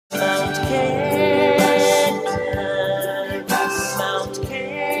Hello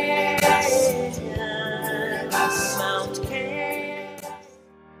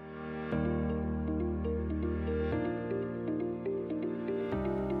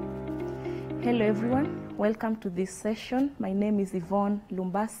everyone, welcome to this session. My name is Yvonne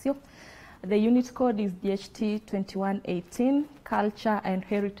Lumbasio. The unit code is DHT2108, Culture and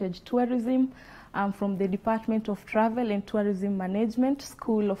Heritage Tourism. I'm from the Department of Travel and Tourism Management,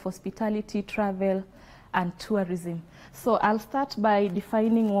 School of Hospitality, Travel and Tourism. So I'll start by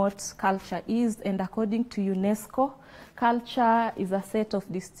defining what culture is, and according to UNESCO, culture is a set of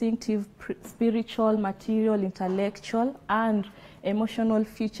distinctive spiritual, material, intellectual, and emotional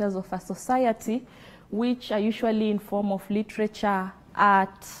features of a society, which are usually in form of literature,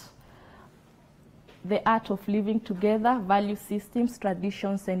 art, the art of living together, value systems,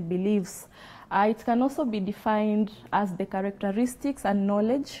 traditions, and beliefs. It can also be defined as the characteristics and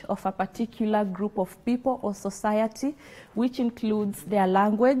knowledge of a particular group of people or society, which includes their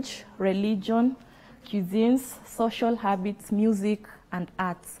language, religion, cuisines, social habits, music, and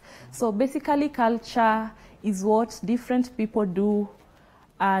arts. So basically, culture is what different people do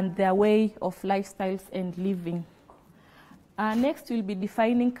and their way of lifestyles and living. Next, we'll be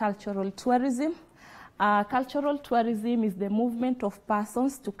defining cultural tourism. Cultural tourism is the movement of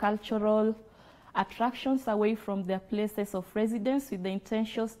persons to cultural attractions away from their places of residence with the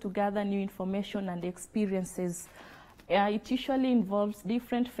intentions to gather new information and experiences. It usually involves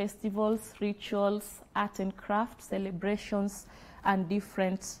different festivals, rituals, art and craft, celebrations, and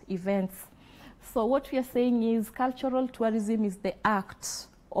different events. So what we are saying is cultural tourism is the act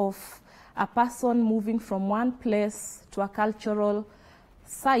of a person moving from one place to a cultural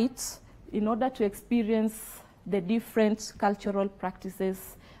site in order to experience the different cultural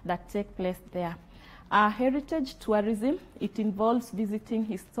practices that take place there. Heritage tourism, it involves visiting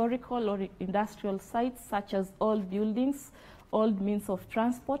historical or industrial sites such as old buildings, old means of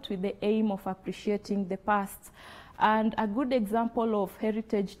transport with the aim of appreciating the past. And a good example of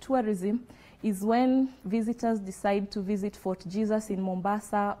heritage tourism is when visitors decide to visit Fort Jesus in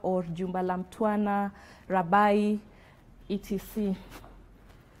Mombasa or Jumba la Mtwana, Rabai, etc.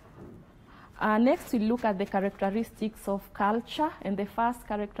 Next, we look at the characteristics of culture, and the first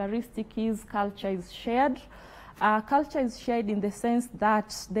characteristic is culture is shared. Culture is shared in the sense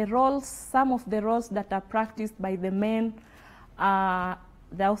that the roles, some of the roles that are practiced by the men,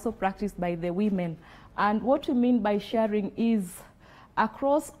 they're also practiced by the women. And what we mean by sharing is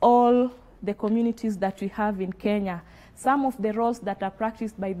across all the communities that we have in Kenya, some of the roles that are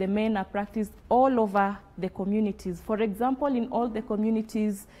practiced by the men are practiced all over the communities. For example, in all the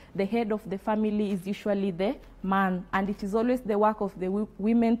communities, the head of the family is usually the man, and it is always the work of the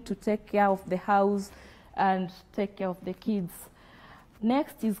women to take care of the house and take care of the kids.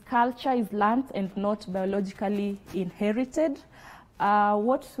 Next is culture is learned and not biologically inherited.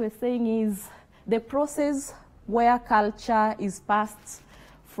 What we're saying is the process where culture is passed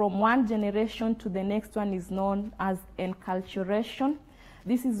from one generation to the next one is known as enculturation.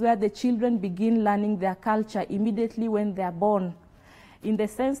 This is where the children begin learning their culture immediately when they are born, in the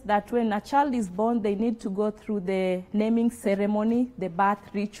sense that when a child is born, they need to go through the naming ceremony, the birth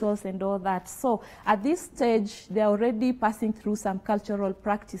rituals, and all that. So at this stage, they're already passing through some cultural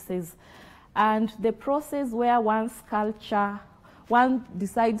practices. And the process where one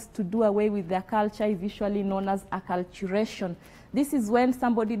decides to do away with their culture is usually known as acculturation. This is when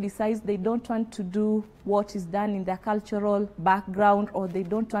somebody decides they don't want to do what is done in their cultural background, or they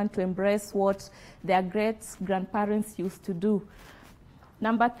don't want to embrace what their great-grandparents used to do.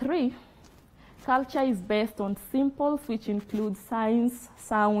 Number 3, culture is based on symbols, which include signs,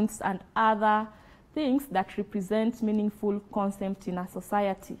 sounds, and other things that represent meaningful concepts in a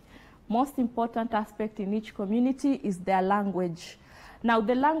society. Most important aspect in each community is their language. Now,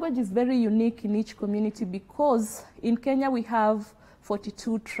 the language is very unique in each community because in Kenya we have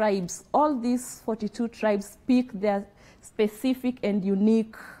 42 tribes. All these 42 tribes speak their specific and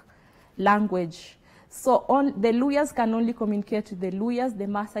unique language. So the Luyas can only communicate with the Luyas, the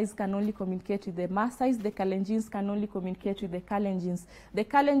Maasais can only communicate with the Maasais, the Kalenjins can only communicate with the Kalenjins. The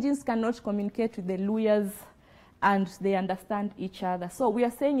Kalenjins cannot communicate with the Luyas, and they understand each other. So we are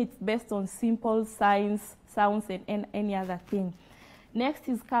saying it's based on simple signs, sounds, and any other thing. Next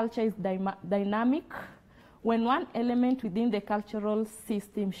is culture is dynamic. When one element within the cultural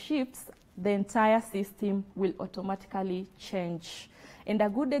system shifts, the entire system will automatically change. And a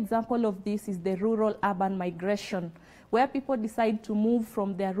good example of this is the rural-urban migration, where people decide to move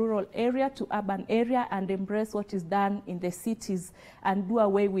from their rural area to urban area and embrace what is done in the cities and do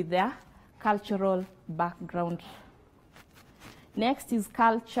away with their cultural background. Next is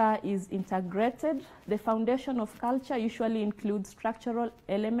culture is integrated. The foundation of culture usually includes structural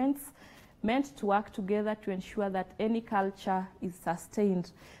elements meant to work together to ensure that any culture is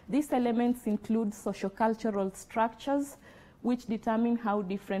sustained. These elements include sociocultural structures, which determine how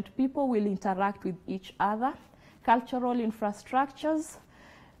different people will interact with each other, cultural infrastructures,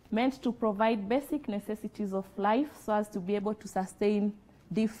 meant to provide basic necessities of life so as to be able to sustain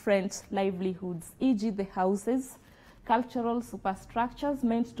different livelihoods, e.g. the houses, cultural superstructures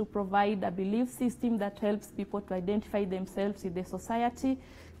meant to provide a belief system that helps people to identify themselves in the society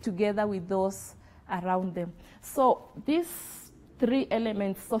together with those around them. So these three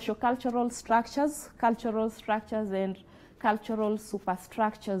elements, sociocultural structures, cultural structures, and cultural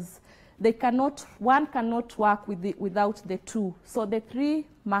superstructures, one cannot work without the two. So the three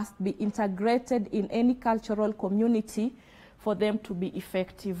must be integrated in any cultural community for them to be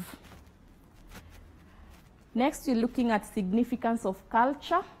effective. Next, we're looking at significance of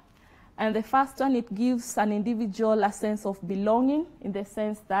culture. And the first one, it gives an individual a sense of belonging, in the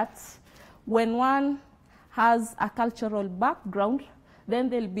sense that when one has a cultural background, then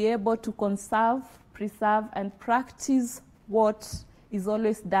they'll be able to conserve, preserve, and practice what is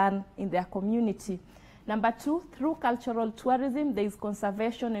always done in their community. Number two, through cultural tourism, there is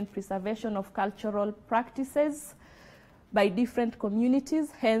conservation and preservation of cultural practices by different communities,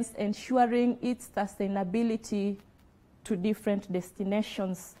 hence ensuring its sustainability to different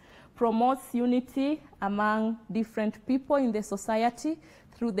destinations. Promotes unity among different people in the society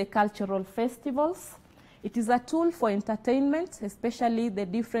through the cultural festivals. It is a tool for entertainment, especially the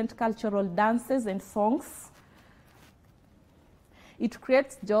different cultural dances and songs. It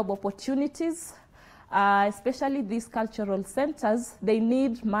creates job opportunities, especially these cultural centers. They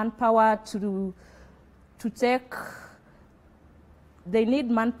need manpower to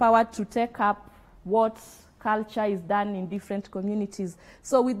take up what culture is done in different communities.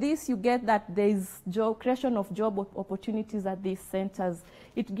 So with this, you get that there is creation of job opportunities at these centers.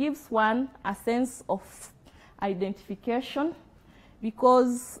 It gives one a sense of identification,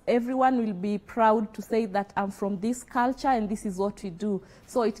 because everyone will be proud to say that I'm from this culture and this is what we do.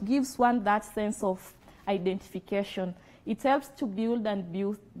 So it gives one that sense of identification. It helps to build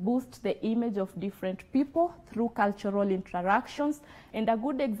and boost the image of different people through cultural interactions. And a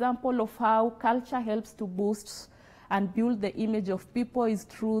good example of how culture helps to boost and build the image of people is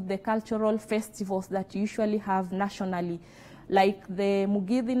through the cultural festivals that you usually have nationally. Like the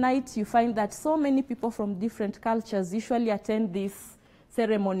Mugithi night, you find that so many people from different cultures usually attend these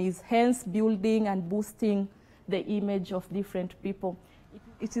ceremonies, hence building and boosting the image of different people.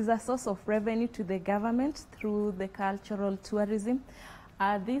 It is a source of revenue to the government through the cultural tourism.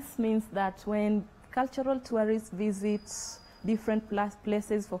 This means that when cultural tourists visit different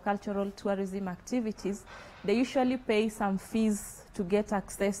places for cultural tourism activities, they usually pay some fees to get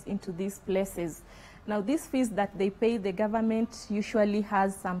access into these places. Now, these fees that they pay, the government usually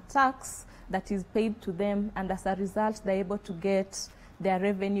has some tax that is paid to them, and as a result, they're able to get their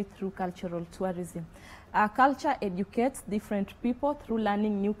revenue through cultural tourism. Culture educates different people through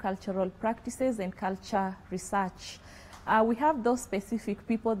learning new cultural practices and culture research. We have those specific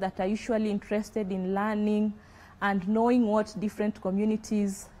people that are usually interested in learning and knowing what different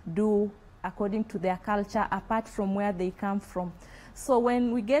communities do according to their culture, apart from where they come from. So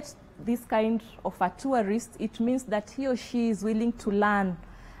when we get this kind of a tourist, it means that he or she is willing to learn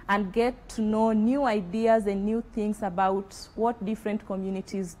and get to know new ideas and new things about what different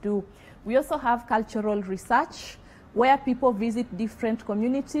communities do. We also have cultural research, where people visit different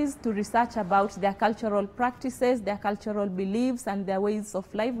communities to research about their cultural practices, their cultural beliefs, and their ways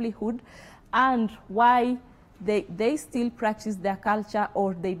of livelihood, and why they still practice their culture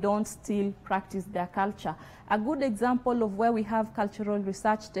or they don't still practice their culture. A good example of where we have cultural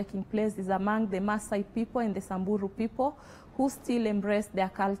research taking place is among the Maasai people and the Samburu people, who still embrace their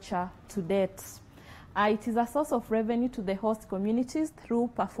culture to date. It is a source of revenue to the host communities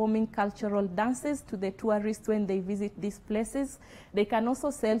through performing cultural dances to the tourists when they visit these places. They can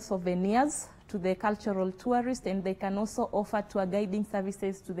also sell souvenirs to the cultural tourists, and they can also offer tour guiding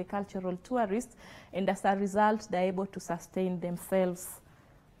services to the cultural tourists, and as a result, they're able to sustain themselves.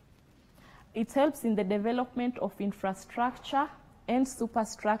 It helps in the development of infrastructure and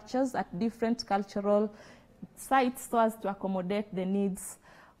superstructures at different cultural sites so as to accommodate the needs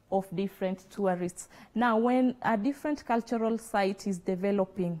of different tourists. Now, when a different cultural site is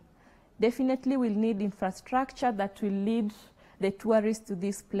developing, definitely we'll need infrastructure that will lead the tourists to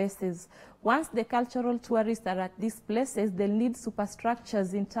these places. Once the cultural tourists are at these places, they'll need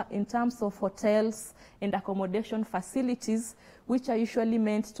superstructures in terms of hotels and accommodation facilities, which are usually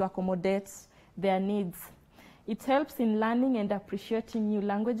meant to accommodate their needs. It helps in learning and appreciating new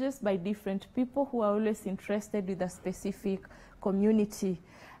languages by different people who are always interested with a specific community.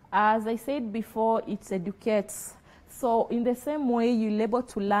 As I said before, it educates. So in the same way, you're able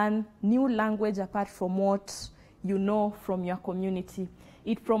to learn new language apart from what you know from your community.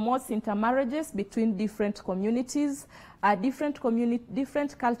 It promotes intermarriages between different communities.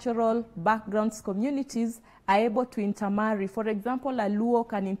 Different cultural backgrounds communities are able to intermarry. For example, a Luo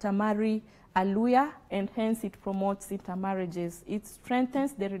can intermarry a Luya, and hence it promotes intermarriages. It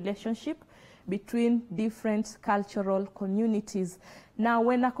strengthens the relationship between different cultural communities. Now,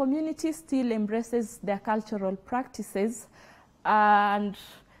 when a community still embraces their cultural practices and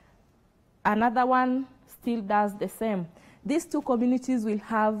another one still does the same, these two communities will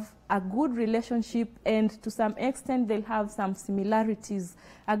have a good relationship, and to some extent they'll have some similarities.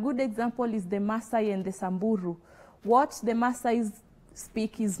 A good example is the Maasai and the Samburu. What the Maasai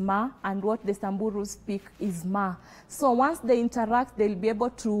speak is Ma, and what the Samburu speak is Ma. So once they interact, they'll be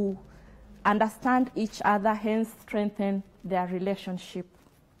able to understand each other, hence strengthen their relationship.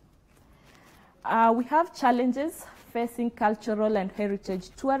 We have challenges facing cultural and heritage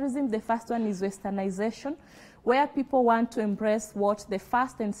tourism. The first one is westernization, where people want to embrace what the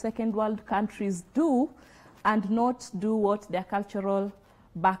first and second world countries do and not do what their cultural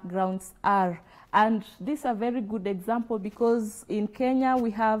backgrounds are. And this is a very good example because in Kenya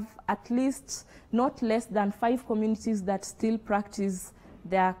we have at least not less than 5 communities that still practice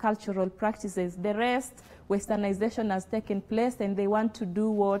their cultural practices. The rest, westernization has taken place and they want to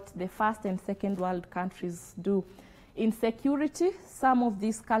do what the first and second world countries do. In security, some of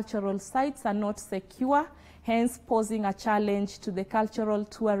these cultural sites are not secure, hence posing a challenge to the cultural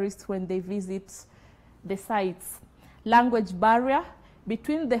tourists when they visit the sites. Language barrier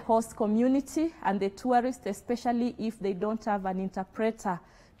between the host community and the tourists, especially if they don't have an interpreter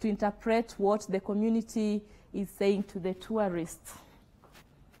to interpret what the community is saying to the tourists.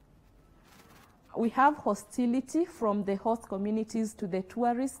 We have hostility from the host communities to the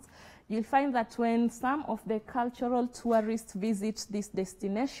tourists. You'll find that when some of the cultural tourists visit these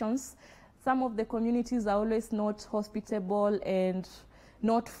destinations, some of the communities are always not hospitable and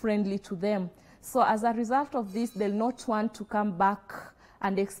not friendly to them. So as a result of this, they'll not want to come back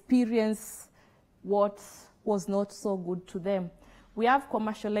and experience what was not so good to them. We have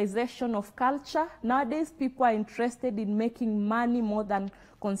commercialization of culture. Nowadays, people are interested in making money more than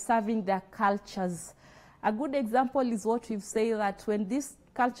conserving their cultures. A good example is what we've said, that when these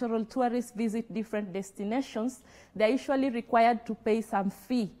cultural tourists visit different destinations, they're usually required to pay some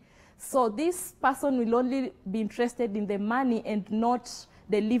fee. So this person will only be interested in the money and not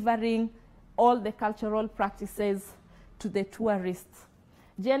delivering all the cultural practices to the tourists.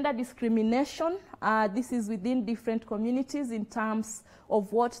 Gender discrimination, this is within different communities in terms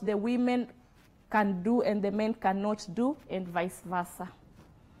of what the women can do and the men cannot do, and vice versa.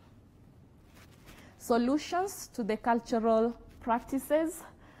 Solutions to the cultural practices.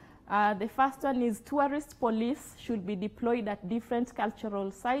 The first one is tourist police should be deployed at different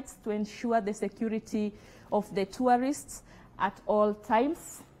cultural sites to ensure the security of the tourists at all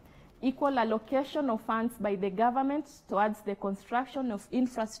times. Equal allocation of funds by the government towards the construction of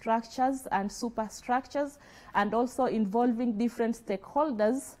infrastructures and superstructures, and also involving different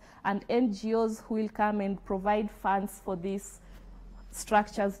stakeholders and NGOs who will come and provide funds for these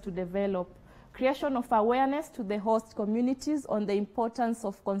structures to develop. Creation of awareness to the host communities on the importance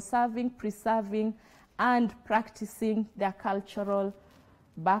of conserving, preserving, and practicing their cultural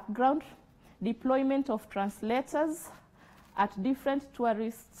background. Deployment of translators at different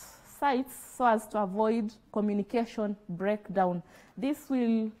tourist sites so as to avoid communication breakdown. This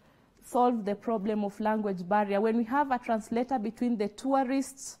will solve the problem of language barrier. When we have a translator between the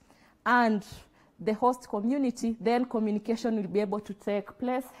tourists and the host community, then communication will be able to take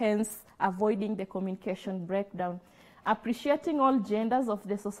place, hence avoiding the communication breakdown. Appreciating all genders of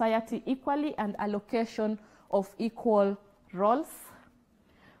the society equally and allocation of equal roles.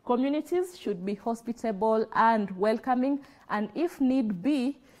 Communities should be hospitable and welcoming, and if need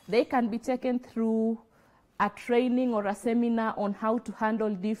be, they can be taken through a training or a seminar on how to handle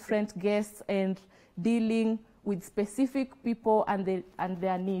different guests and dealing with specific people and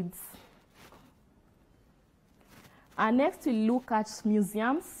their needs. Next, we'll look at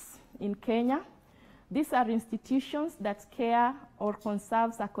museums in Kenya. These are institutions that care or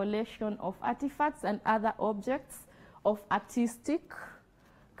conserve a collection of artifacts and other objects of artistic,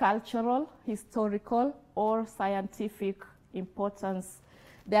 cultural, historical, or scientific importance.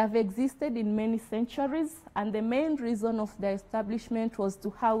 They have existed in many centuries, and the main reason of their establishment was to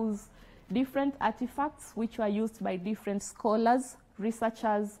house different artifacts which were used by different scholars,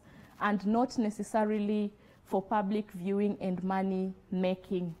 researchers, and not necessarily for public viewing and money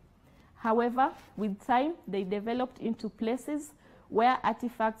making. However, with time, they developed into places where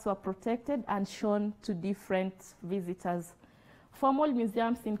artifacts were protected and shown to different visitors. Formal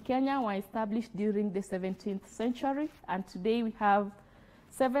museums in Kenya were established during the 17th century, and today we have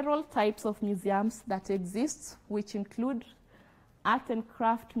several types of museums that exist, which include art and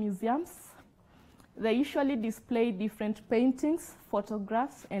craft museums. They usually display different paintings,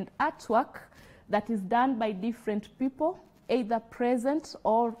 photographs, and artwork that is done by different people, either present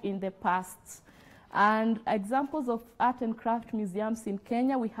or in the past. And examples of art and craft museums in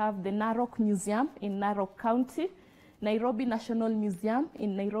Kenya, we have the Narok Museum in Narok County, Nairobi National Museum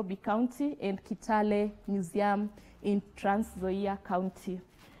in Nairobi County, and Kitale Museum in Trans Nzoia County.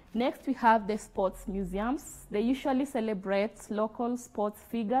 Next, we have the sports museums. They usually celebrate local sports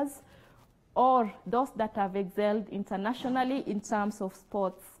figures or those that have excelled internationally in terms of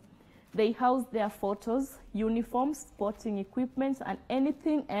sports. They house their photos, uniforms, sporting equipment, and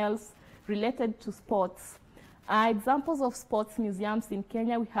anything else related to sports. Examples of sports museums in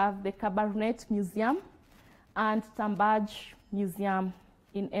Kenya, we have the Kabarnet Museum and Tambaj Museum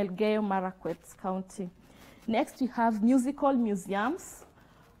in Elgeyo Marakwet County. Next, we have musical museums.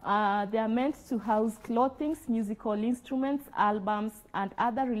 They are meant to house clothing, musical instruments, albums, and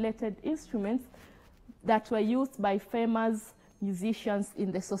other related instruments that were used by famous musicians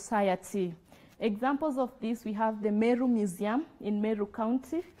in the society. Examples of this, we have the Meru Museum in Meru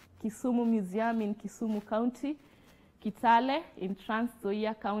County, Kisumu Museum in Kisumu County, Kitale in Trans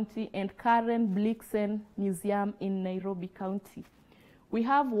Nzoia County, and Karen Blixen Museum in Nairobi County. We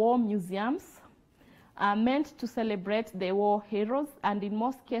have war museums meant to celebrate the war heroes, and in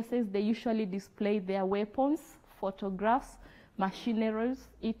most cases they usually display their weapons, photographs, machineries,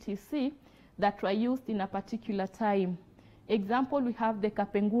 etc. that were used in a particular time. Example, we have the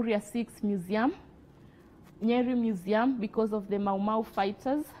Kapenguria 6 Museum, Nyeri Museum because of the Mau Mau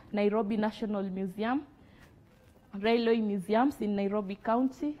fighters, Nairobi National Museum, Railway Museums in Nairobi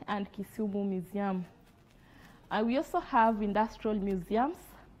County, and Kisumu Museum. We also have industrial museums,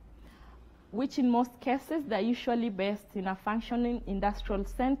 which in most cases they're usually based in a functioning industrial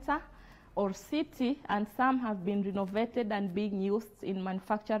center or city, and some have been renovated and being used in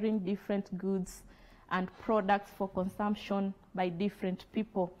manufacturing different goods and products for consumption by different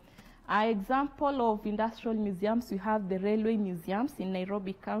people. An example of industrial museums, we have the railway museums in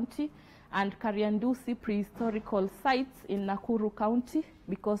Nairobi County and Kariandusi prehistorical sites in Nakuru County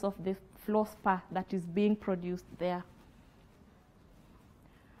because of the fluorspar that is being produced there.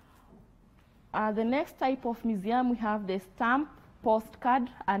 The next type of museum, we have the stamp, postcard,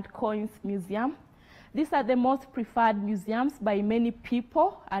 and coins museum. These are the most preferred museums by many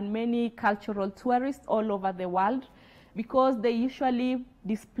people and many cultural tourists all over the world because they usually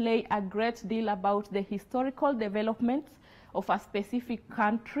display a great deal about the historical development of a specific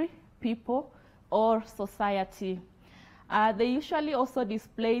country, people, or society. They usually also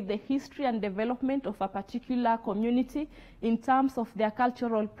display the history and development of a particular community in terms of their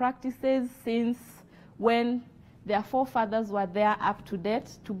cultural practices since when their forefathers were there up to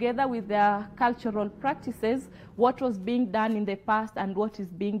date, together with their cultural practices, what was being done in the past and what is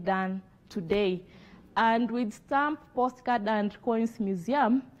being done today. And with stamp, postcard, and coins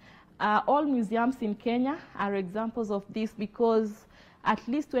museum, all museums in Kenya are examples of this because at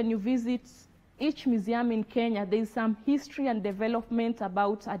least when you visit each museum in Kenya, there is some history and development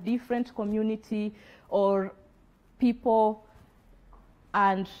about a different community or people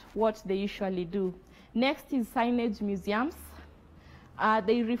and what they usually do. Next is signage museums.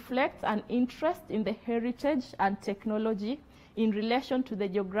 They reflect an interest in the heritage and technology in relation to the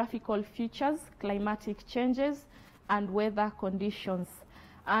geographical features, climatic changes, and weather conditions.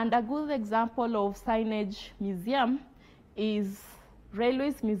 And a good example of signage museum is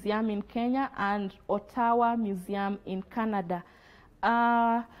Railways Museum in Kenya and Ottawa Museum in Canada.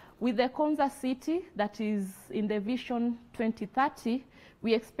 With the Konza City that is in the Vision 2030,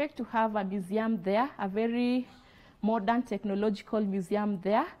 we expect to have a museum there, a very modern technological museum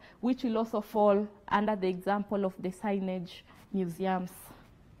there, which will also fall under the example of the signage museums.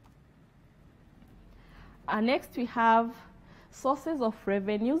 Next, we have sources of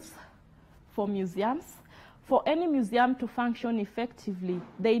revenues for museums. For any museum to function effectively,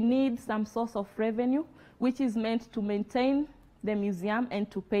 they need some source of revenue, which is meant to maintain the museum and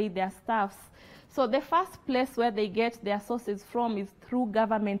to pay their staffs. So the first place where they get their sources from is through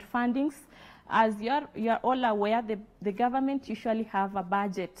government fundings. As you're all aware, the government usually have a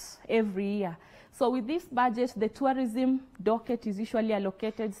budget every year. So with this budget, the tourism docket is usually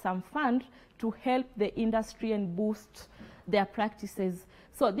allocated some fund to help the industry and boost their practices.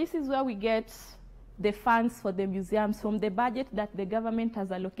 So this is where we get the funds for the museums from the budget that the government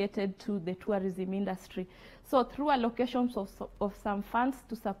has allocated to the tourism industry. So through allocations of some funds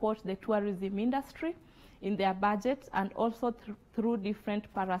to support the tourism industry in their budget, and also through different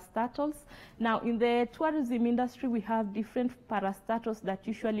parastatals. Now in the tourism industry, we have different parastatals that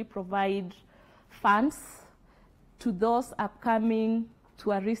usually provide funds to those upcoming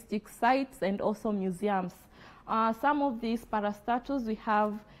touristic sites and also museums. Some of these parastatals, we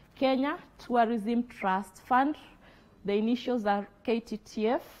have Kenya Tourism Trust Fund. The initials are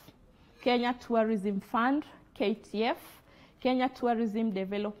KTTF, Kenya Tourism Fund, KTF, Kenya Tourism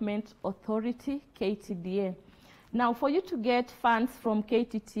Development Authority, KTDA. Now, for you to get funds from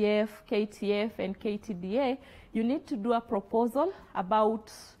KTTF, KTF, and KTDA, you need to do a proposal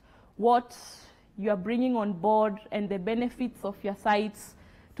about what you are bringing on board and the benefits of your sites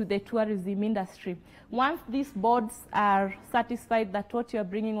to the tourism industry. Once these boards are satisfied that what you're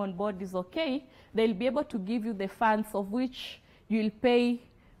bringing on board is okay, they'll be able to give you the funds of which you'll pay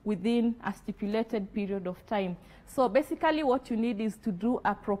within a stipulated period of time. So basically what you need is to do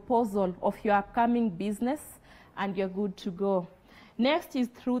a proposal of your upcoming business and you're good to go. Next is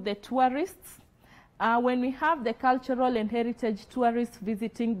through the tourists. When we have the cultural and heritage tourists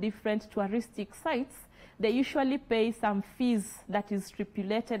visiting different touristic sites, they usually pay some fees that is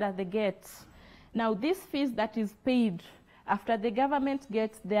stipulated at the gate. Now, this fees that is paid after the government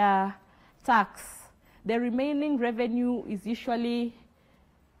gets their tax, the remaining revenue is usually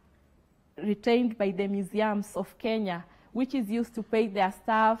retained by the museums of Kenya, which is used to pay their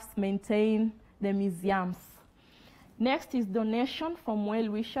staffs, maintain the museums. Next is donation from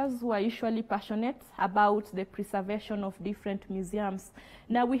well-wishers who are usually passionate about the preservation of different museums.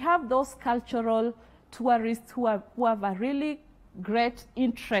 Now, we have those cultural tourists who have a really great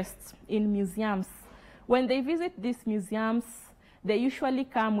interest in museums. When they visit these museums, they usually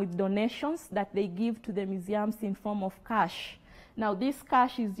come with donations that they give to the museums in form of cash. Now, this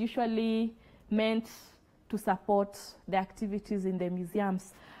cash is usually meant to support the activities in the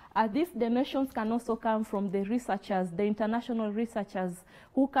museums. These donations can also come from the researchers, the international researchers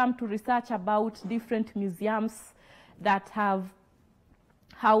who come to research about different museums that have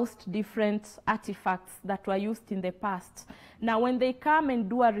housed different artifacts that were used in the past. Now, when they come and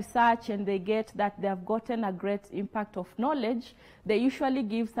do a research and they get that they have gotten a great impact of knowledge, they usually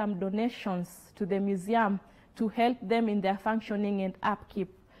give some donations to the museum to help them in their functioning and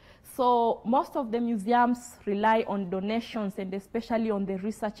upkeep. So most of the museums rely on donations, and especially on the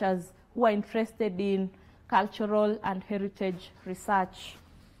researchers who are interested in cultural and heritage research.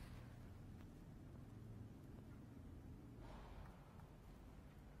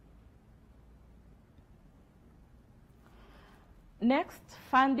 Next,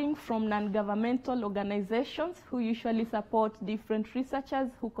 funding from non-governmental organizations who usually support different researchers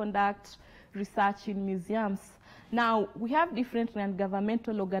who conduct research in museums. Now, we have different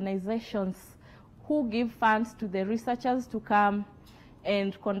non-governmental organizations who give funds to the researchers to come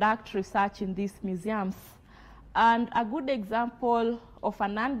and conduct research in these museums. And a good example of a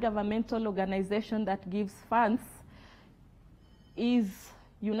non-governmental organization that gives funds is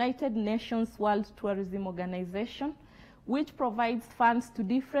United Nations World Tourism Organization, which provides funds to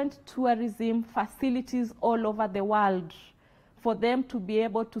different tourism facilities all over the world for them to be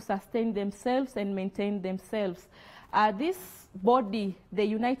able to sustain themselves and maintain themselves. This body, the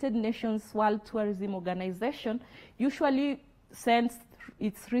United Nations World Tourism Organization, usually sends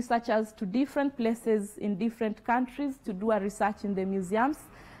its researchers to different places in different countries to do a research in the museums,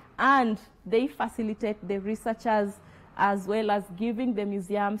 and they facilitate the researchers as well as giving the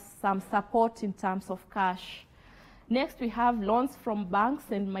museums some support in terms of cash. Next, we have loans from banks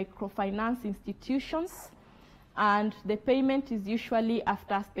and microfinance institutions, and the payment is usually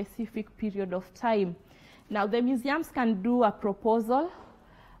after a specific period of time. Now, the museums can do a proposal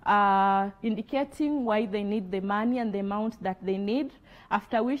indicating why they need the money and the amount that they need,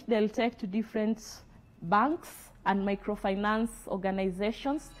 after which they'll take to different banks and microfinance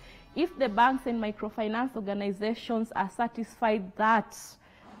organizations. If the banks and microfinance organizations are satisfied that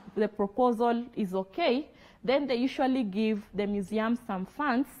the proposal is okay, then they usually give the museum some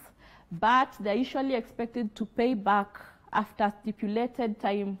funds, but they're usually expected to pay back after a stipulated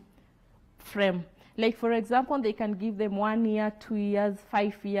time frame. Like, for example, they can give them 1 year, 2 years,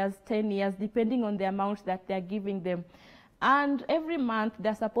 5 years, 10 years, depending on the amount that they're giving them. And every month,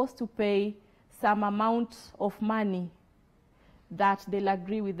 they're supposed to pay some amount of money that they'll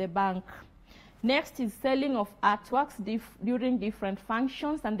agree with the bank. Next is selling of artworks during different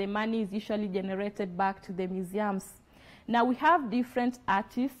functions, and the money is usually generated back to the museums. Now, we have different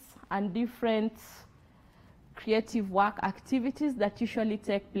artists and different creative work activities that usually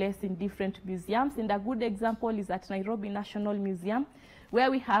take place in different museums. And a good example is at Nairobi National Museum, where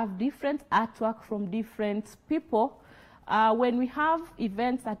we have different artwork from different people. When we have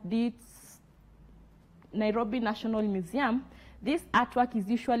events at this Nairobi National Museum, this artwork is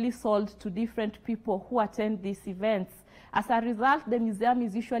usually sold to different people who attend these events. As a result, the museum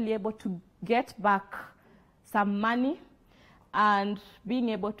is usually able to get back some money and being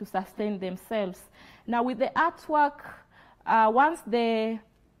able to sustain themselves. Now with the artwork, once the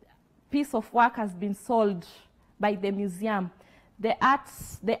piece of work has been sold by the museum, the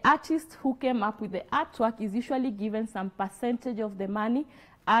artist who came up with the artwork is usually given some percentage of the money,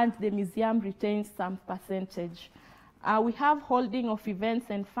 and the museum retains some percentage. We have holding of events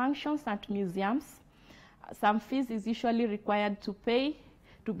and functions at museums. Some fees is usually required to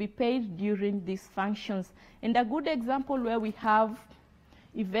be paid during these functions. And a good example where we have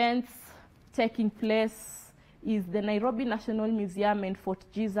events taking place is the Nairobi National Museum and Fort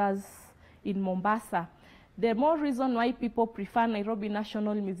Jesus in Mombasa. The more reason why people prefer Nairobi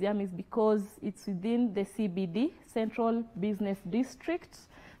National Museum is because it's within the CBD, Central Business District.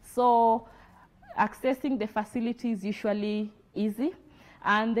 So accessing the facility is usually easy.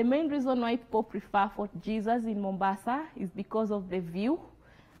 And the main reason why people prefer Fort Jesus in Mombasa is because of the view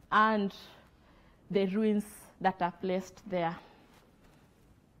and the ruins that are placed there.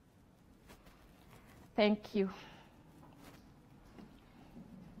 Thank you.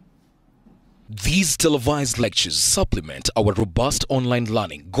 These televised lectures supplement our robust online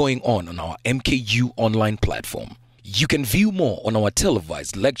learning going on our MKU online platform. You can view more on our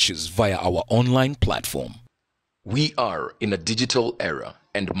televised lectures via our online platform. We are in a digital era,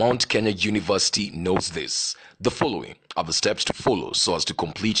 and Mount Kenya University knows this. The following are the steps to follow so as to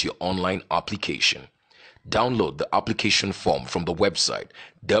complete your online application. Download the application form from the website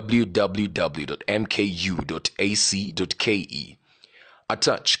www.mku.ac.ke.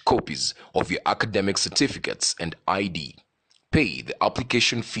 Attach copies of your academic certificates and ID. Pay the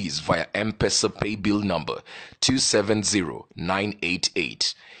application fees via M-Pesa pay bill number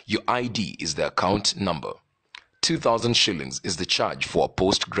 270988. Your ID is the account number. 2,000 shillings is the charge for a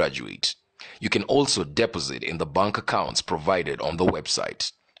postgraduate. You can also deposit in the bank accounts provided on the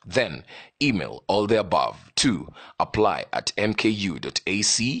website. Then email all the above to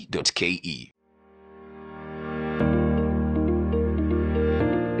apply@mku.ac.ke.